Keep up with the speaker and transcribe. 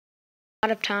lot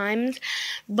of times,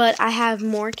 but I have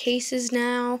more cases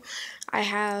now. I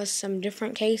have some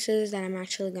different cases that I'm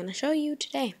actually going to show you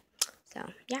today. So,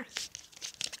 yeah.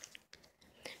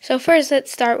 So first,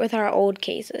 let's start with our old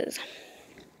cases.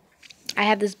 I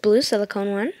have this blue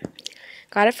silicone one.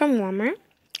 Got it from Walmart.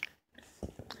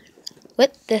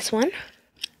 With this one.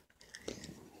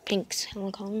 Pink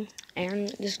silicone. And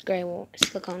this gray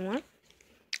silicone one.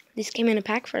 These came in a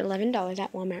pack for $11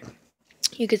 at Walmart.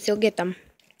 You could still get them.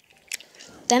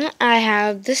 Then I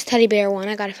have this teddy bear one.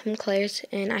 I got it from Claire's,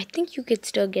 and I think you could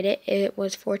still get it. It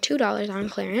was for $2 on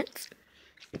clearance.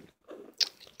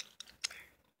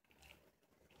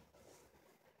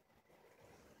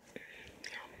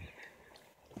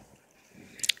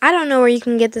 I don't know where you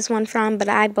can get this one from, but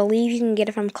I believe you can get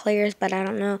it from Claire's, but I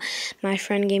don't know. My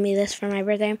friend gave me this for my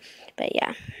birthday, but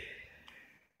yeah.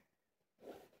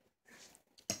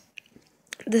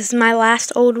 This is my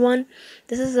last old one.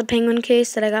 This is a penguin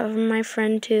case that I got from my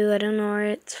friend too. I don't know where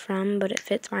it's from, but it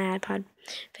fits my iPod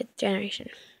 5th generation.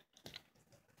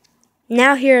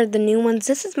 Now here are the new ones.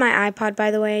 This is my iPod,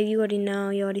 by the way. You already know.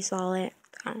 You already saw it.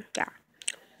 Oh, yeah.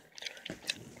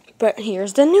 But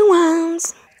here's the new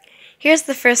ones. Here's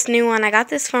the first new one. I got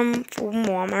this from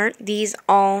Walmart. These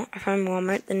all are from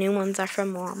Walmart. The new ones are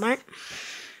from Walmart.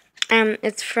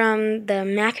 It's from the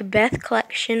Macbeth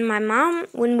collection. My mom,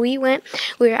 when we went,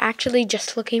 we were actually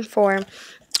just looking for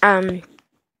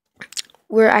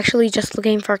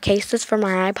cases for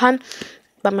my iPod,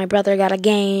 but my brother got a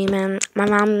game, and my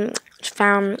mom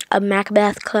found a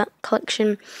Macbeth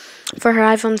collection for her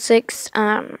iPhone 6.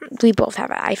 We both have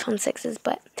iPhone 6s,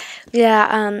 but yeah,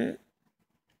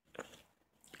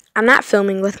 I'm not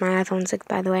filming with my iPhone 6,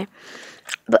 by the way,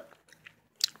 but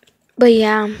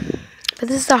yeah. But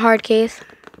this is a hard case,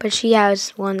 but she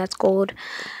has one that's gold.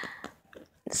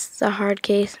 This is a hard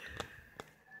case.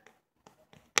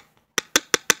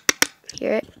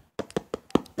 Hear it?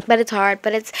 But it's hard,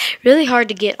 but it's really hard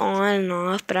to get on and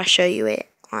off, but I'll show you it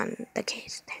on the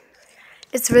case thing.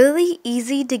 It's really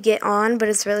easy to get on, but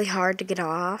it's really hard to get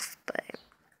off, but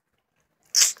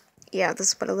yeah, this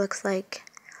is what it looks like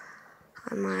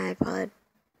on my iPod.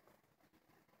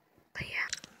 But yeah.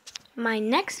 My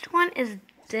next one is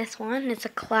this one. It's a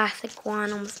classic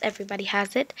one. Almost everybody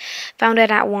has it. Found it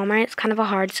at Walmart. It's kind of a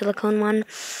hard silicone one.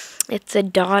 It's a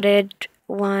dotted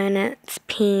one. It's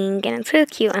pink and it's really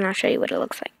cute, and I'll show you what it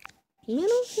looks like.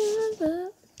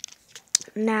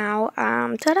 Now,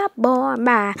 to that boy,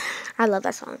 bye. I love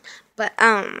that song. But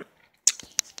why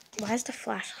is the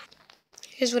flash?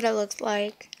 Here's what it looks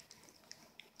like.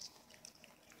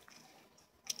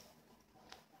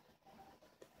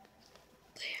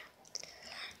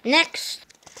 Next.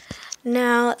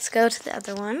 Now let's go to the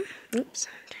other one. Oops.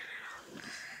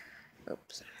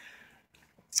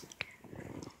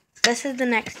 This is the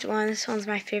next one. This one's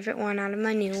my favorite one out of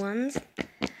my new ones.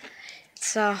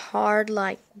 It's a hard,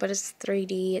 but it's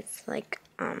 3D. It's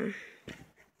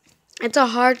it's a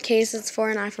hard case. It's for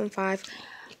an iPhone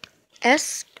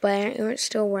 5s, but it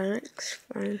still works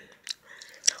fine.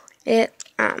 It's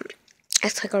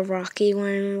like a rocky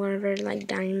one, whatever, like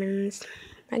diamonds.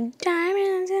 Like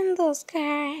diamonds in the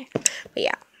sky. But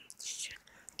yeah.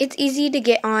 It's easy to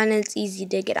get on and it's easy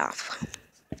to get off.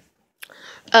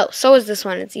 Oh, so is this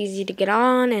one. It's easy to get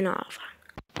on and off.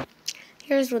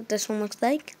 Here's what this one looks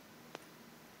like.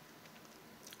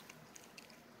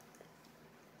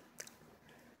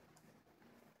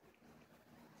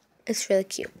 It's really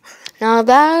cute. Now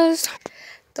those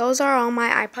are all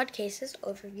my iPod cases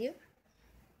overview.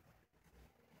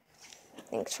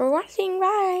 Thanks for watching.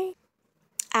 Bye.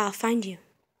 I'll find you.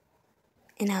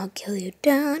 And I'll kill you.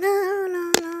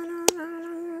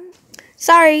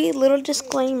 Sorry, little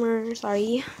disclaimer.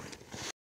 Sorry.